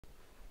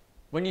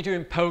When you're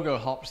doing pogo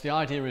hops, the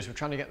idea is we're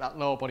trying to get that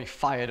lower body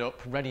fired up,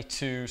 ready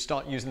to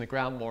start using the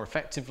ground more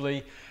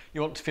effectively.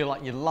 You want to feel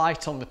like you're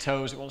light on the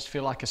toes, it wants to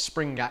feel like a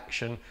spring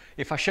action.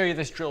 If I show you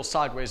this drill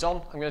sideways on,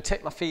 I'm going to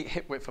take my feet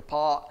hip width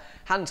apart,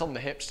 hands on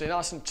the hips, stay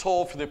nice and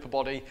tall for the upper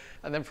body,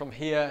 and then from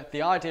here,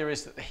 the idea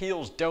is that the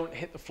heels don't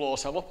hit the floor,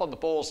 so I'm up on the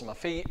balls of my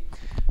feet.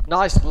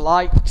 Nice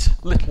light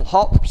little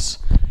hops,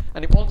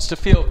 and it wants to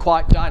feel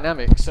quite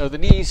dynamic, so the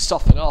knees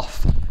soften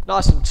off,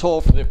 nice and tall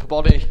for the upper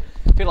body.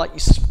 Feel like you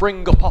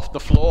spring up off the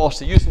floor,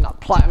 so using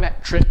that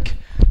plyometric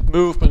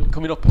movement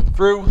coming up and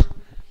through,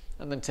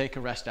 and then take a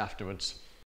rest afterwards.